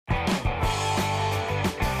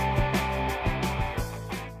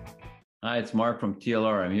Hi, it's Mark from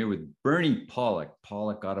TLR. I'm here with Bernie Pollock,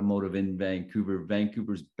 Pollock Automotive in Vancouver,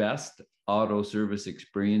 Vancouver's best auto service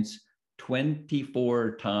experience,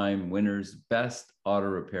 24-time winners, best auto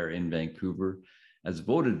repair in Vancouver, as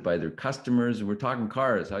voted by their customers. And we're talking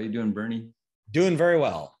cars. How you doing, Bernie? Doing very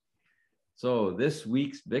well. So this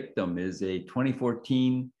week's victim is a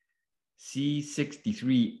 2014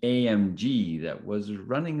 C63 AMG that was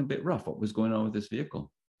running a bit rough. What was going on with this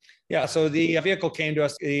vehicle? Yeah, so the vehicle came to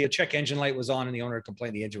us, the check engine light was on and the owner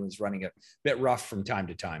complained the engine was running a bit rough from time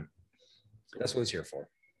to time. That's what it's here for.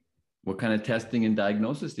 What kind of testing and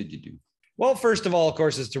diagnosis did you do? Well, first of all, of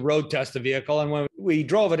course, is to road test the vehicle. And when we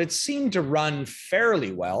drove it, it seemed to run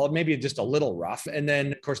fairly well, maybe just a little rough. And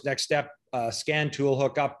then, of course, next step, scan tool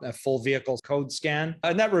hook up, a full vehicle code scan.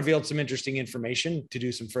 And that revealed some interesting information to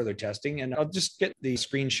do some further testing. And I'll just get the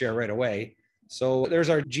screen share right away. So there's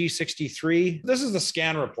our G63. This is the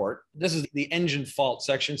scan report. This is the engine fault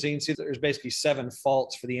section. So you can see that there's basically 7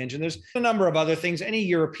 faults for the engine. There's a number of other things. Any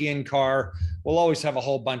European car will always have a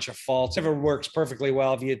whole bunch of faults. If it works perfectly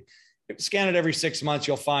well, if you scan it every 6 months,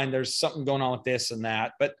 you'll find there's something going on with this and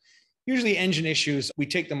that. But usually engine issues, we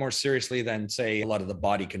take them more seriously than, say, a lot of the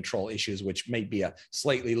body control issues, which may be a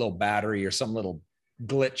slightly low battery or some little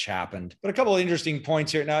glitch happened. But a couple of interesting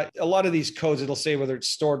points here. Now, a lot of these codes, it'll say whether it's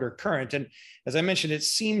stored or current. And as I mentioned, it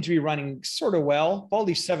seemed to be running sort of well. All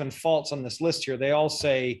these 7 faults on this list here, they all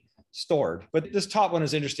say stored. But this top one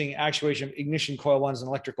is interesting. Actuation, ignition coil 1 is an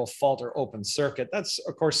electrical fault or open circuit. That's,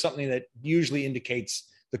 of course, something that usually indicates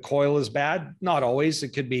the coil is bad. Not always.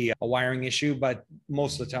 It could be a wiring issue, but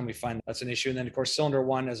most of the time we find that's an issue. And then, of course, cylinder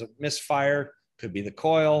 1 is a misfire. Could be the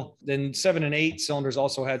coil. Then 7 and 8 cylinders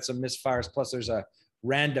also had some misfires. Plus, there's a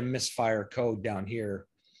random misfire code down here,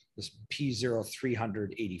 this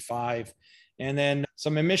P0385. And then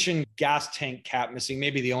some emission gas tank cap missing.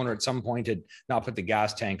 Maybe the owner at some point had not put the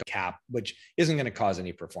gas tank cap, which isn't going to cause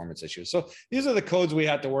any performance issues. So these are the codes we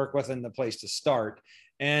had to work with and the place to start.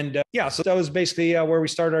 And so that was basically where we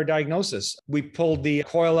started our diagnosis. We pulled the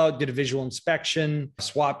coil out, did a visual inspection,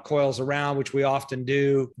 swapped coils around, which we often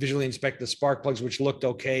do, visually inspect the spark plugs, which looked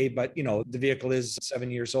okay. But, the vehicle is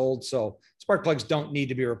 7 years old. So spark plugs don't need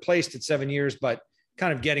to be replaced at 7 years, but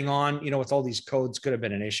kind of getting on, with all these codes could have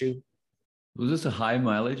been an issue. Was this a high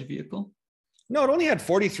mileage vehicle? No, it only had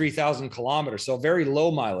 43,000 kilometers, so very low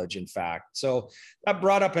mileage, in fact. So that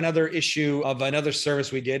brought up another issue of another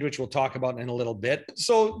service we did, which we'll talk about in a little bit.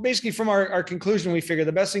 So basically from our conclusion, we figured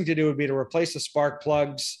the best thing to do would be to replace the spark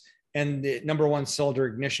plugs and the number 1 cylinder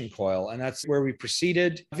ignition coil. And that's where we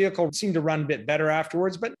proceeded. The vehicle seemed to run a bit better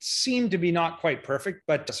afterwards, but seemed to be not quite perfect,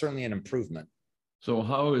 but certainly an improvement. So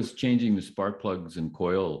how is changing the spark plugs and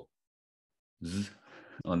coil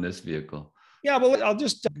on this vehicle? Yeah, well, I'll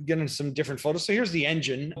just get into some different photos. So here's the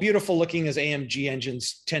engine. Beautiful looking as AMG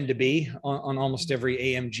engines tend to be on almost every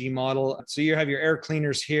AMG model. So you have your air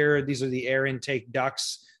cleaners here. These are the air intake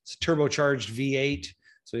ducts. It's a turbocharged V8.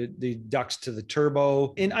 So the ducts to the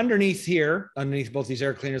turbo. And underneath here, underneath both these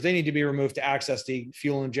air cleaners, they need to be removed to access the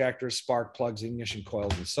fuel injectors, spark plugs, ignition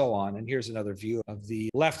coils, and so on. And here's another view of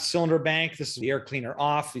the left cylinder bank. This is the air cleaner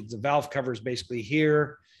off. The valve cover is basically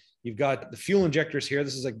here. You've got the fuel injectors here.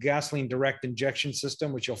 This is a gasoline direct injection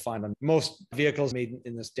system, which you'll find on most vehicles made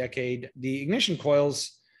in this decade. The ignition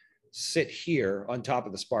coils sit here on top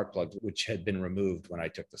of the spark plugs, which had been removed when I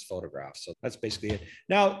took this photograph. So that's basically it.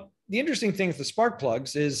 Now, the interesting thing with the spark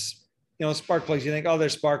plugs is, spark plugs, you think, oh, they're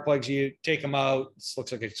spark plugs. You take them out. This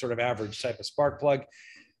looks like a sort of average type of spark plug.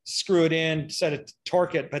 Screw it in, set it,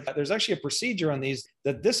 torque it. But there's actually a procedure on these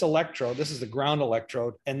that this electrode, this is the ground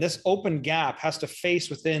electrode, and this open gap has to face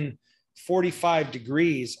within 45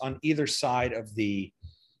 degrees on either side of the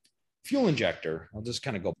fuel injector. I'll just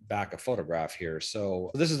kind of go back a photograph here. So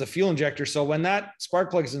this is the fuel injector. So when that spark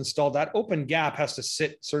plug is installed, that open gap has to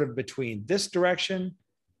sit sort of between this direction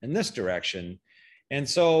and this direction. And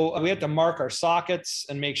so we had to mark our sockets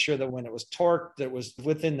and make sure that when it was torqued, that it was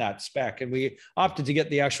within that spec. And we opted to get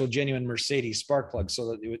the actual genuine Mercedes spark plugs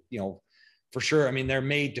so that, it would, for sure, they're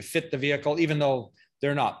made to fit the vehicle, even though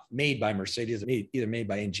they're not made by Mercedes, either made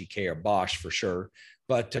by NGK or Bosch for sure.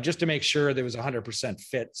 But just to make sure there was 100%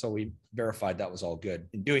 fit. So we verified that was all good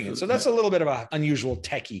in doing it. So that's a little bit of an unusual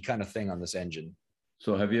techie kind of thing on this engine.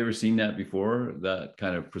 So have you ever seen that before, that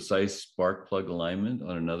kind of precise spark plug alignment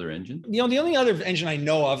on another engine? The only other engine I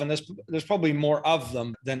know of, and there's probably more of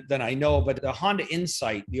them than I know, but the Honda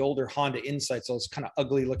Insight, the older Honda Insights, those kind of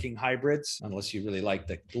ugly looking hybrids, unless you really like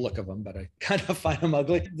the look of them, but I kind of find them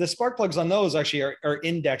ugly. The spark plugs on those actually are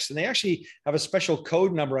indexed, and they actually have a special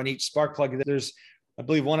code number on each spark plug. There's I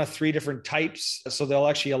believe, one of three different types. So they'll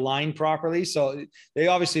actually align properly. So they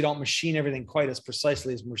obviously don't machine everything quite as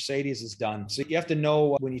precisely as Mercedes has done. So you have to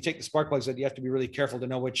know when you take the spark plugs out, you have to be really careful to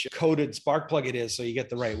know which coded spark plug it is so you get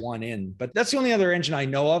the right one in. But that's the only other engine I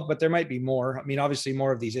know of, but there might be more. I mean, obviously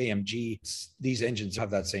more of these AMG, these engines have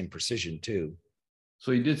that same precision too.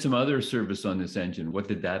 So you did some other service on this engine. What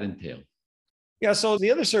did that entail? Yeah, so the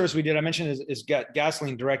other service we did, I mentioned, is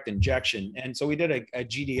gasoline direct injection. And so we did a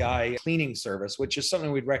GDI cleaning service, which is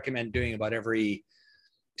something we'd recommend doing about every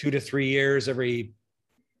 2 to 3 years, every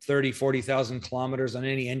 30, 40,000 kilometers on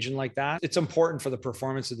any engine like that. It's important for the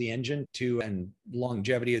performance of the engine and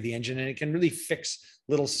longevity of the engine. And it can really fix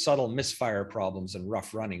little subtle misfire problems and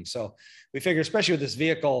rough running. So we figure, especially with this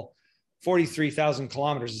vehicle, 43,000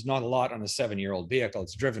 kilometers is not a lot on a 7-year-old vehicle.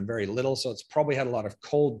 It's driven very little. So it's probably had a lot of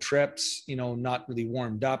cold trips, not really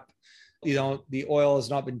warmed up. The oil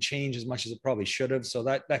has not been changed as much as it probably should have. So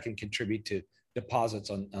that can contribute to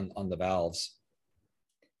deposits on the valves.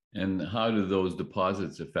 And how do those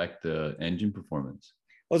deposits affect the engine performance?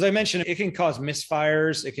 Well, as I mentioned, it can cause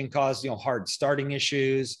misfires. It can cause, hard starting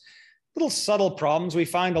issues, little subtle problems. We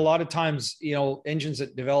find a lot of times, engines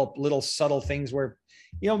that develop little subtle things where,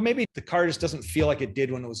 maybe the car just doesn't feel like it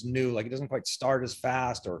did when it was new. Like it doesn't quite start as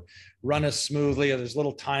fast or run as smoothly, or there's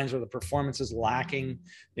little times where the performance is lacking,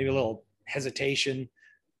 maybe a little hesitation.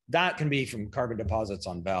 That can be from carbon deposits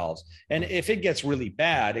on valves. And if it gets really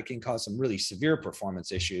bad, it can cause some really severe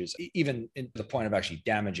performance issues, even to the point of actually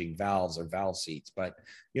damaging valves or valve seats. But,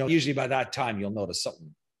 usually by that time, you'll notice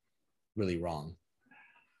something really wrong.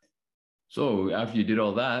 So after you did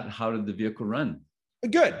all that, how did the vehicle run?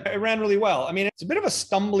 Good. It ran really well. I mean, it's a bit of a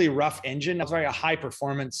stumbly, rough engine. It's very a high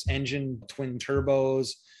performance engine, twin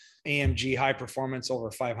turbos, AMG high performance over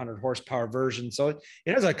 500 horsepower version. So it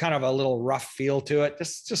has a kind of a little rough feel to it,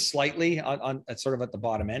 just slightly on sort of at the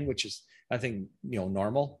bottom end, which is, I think,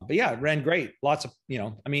 normal. But yeah, it ran great. Lots of,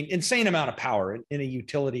 insane amount of power in a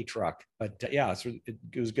utility truck. But yeah, it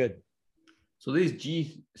was good. So these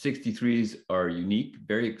G63s are unique,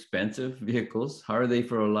 very expensive vehicles. How are they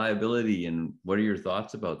for reliability, and what are your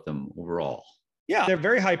thoughts about them overall? Yeah, they're a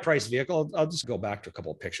very high priced vehicle. I'll just go back to a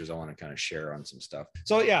couple of pictures I want to kind of share on some stuff.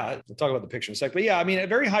 So yeah, we'll talk about the picture in a sec. But yeah, I mean, a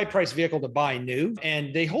very high priced vehicle to buy new,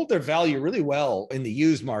 and they hold their value really well in the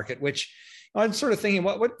used market, which I'm sort of thinking,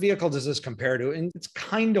 what vehicle does this compare to? And it's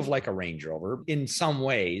kind of like a Range Rover in some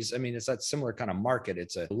ways. I mean, it's that similar kind of market.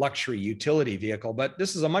 It's a luxury utility vehicle, but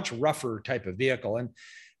this is a much rougher type of vehicle. And,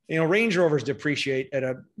 Range Rovers depreciate at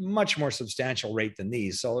a much more substantial rate than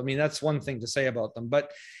these. So, I mean, that's one thing to say about them.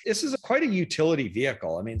 But this is quite a utility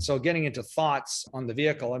vehicle. I mean, so getting into thoughts on the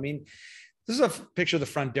vehicle, I mean, this is a picture of the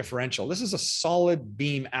front differential. This is a solid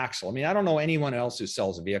beam axle. I mean, I don't know anyone else who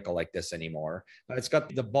sells a vehicle like this anymore. It's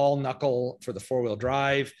got the ball knuckle for the 4-wheel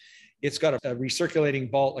drive. It's got a recirculating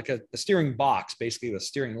ball, like a steering box, basically with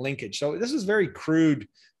steering linkage. So this is very crude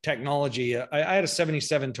technology. I had a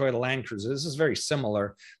 77 Toyota Land Cruiser. This is very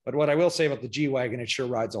similar. But what I will say about the G-Wagon, it sure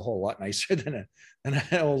rides a whole lot nicer than an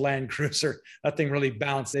old Land Cruiser. That thing really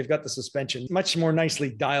bounced. They've got the suspension much more nicely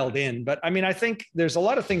dialed in. But I mean, I think there's a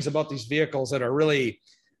lot of things about these vehicles that are really,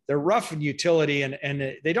 they're rough in utility,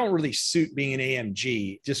 and they don't really suit being an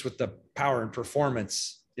AMG just with the power and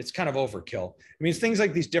performance. It's kind of overkill. I mean, things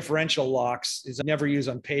like these differential locks is never used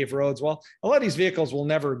on paved roads. Well, a lot of these vehicles will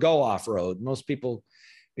never go off-road. Most people,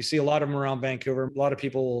 we see a lot of them around Vancouver. A lot of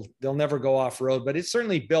people, they'll never go off-road, but it's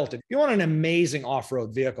certainly built. If you want an amazing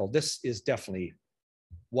off-road vehicle, this is definitely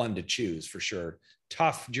one to choose for sure.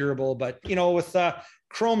 Tough, durable, but with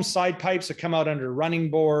chrome side pipes that come out under running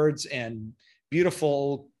boards and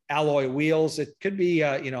beautiful alloy wheels, it could be,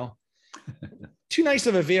 too nice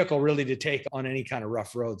of a vehicle really to take on any kind of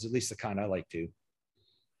rough roads, at least the kind I like to.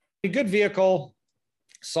 A good vehicle,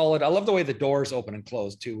 solid. I love the way the doors open and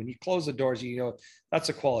close too. When you close the doors, that's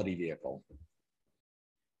a quality vehicle.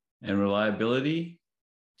 And reliability?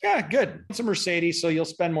 Yeah, good. It's a Mercedes, so you'll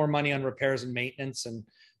spend more money on repairs and maintenance, and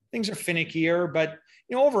things are finickier, but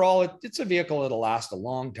overall, it's a vehicle that'll last a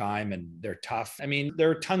long time, and they're tough. I mean, there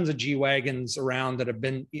are tons of G-Wagons around that have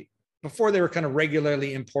been, before they were kind of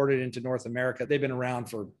regularly imported into North America, they've been around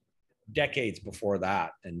for decades before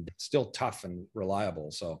that, and still tough and reliable.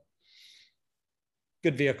 So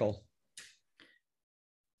good vehicle.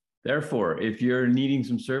 Therefore, if you're needing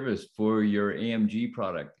some service for your AMG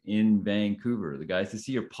product in Vancouver, the guys to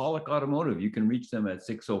see are Pollock Automotive. You can reach them at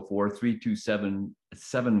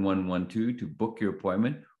 604-327-7112 to book your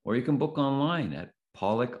appointment, or you can book online at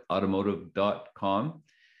pollockautomotive.com.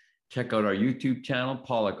 Check out our YouTube channel,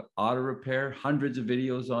 Pollock Auto Repair. Hundreds of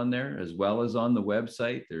videos on there, as well as on the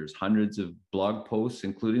website. There's hundreds of blog posts,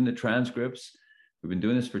 including the transcripts. We've been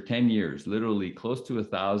doing this for 10 years, literally close to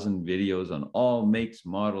 1,000 videos on all makes,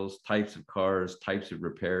 models, types of cars, types of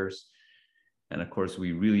repairs. And of course,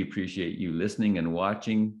 we really appreciate you listening and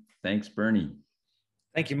watching. Thanks, Bernie.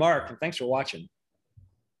 Thank you, Mark. And thanks for watching.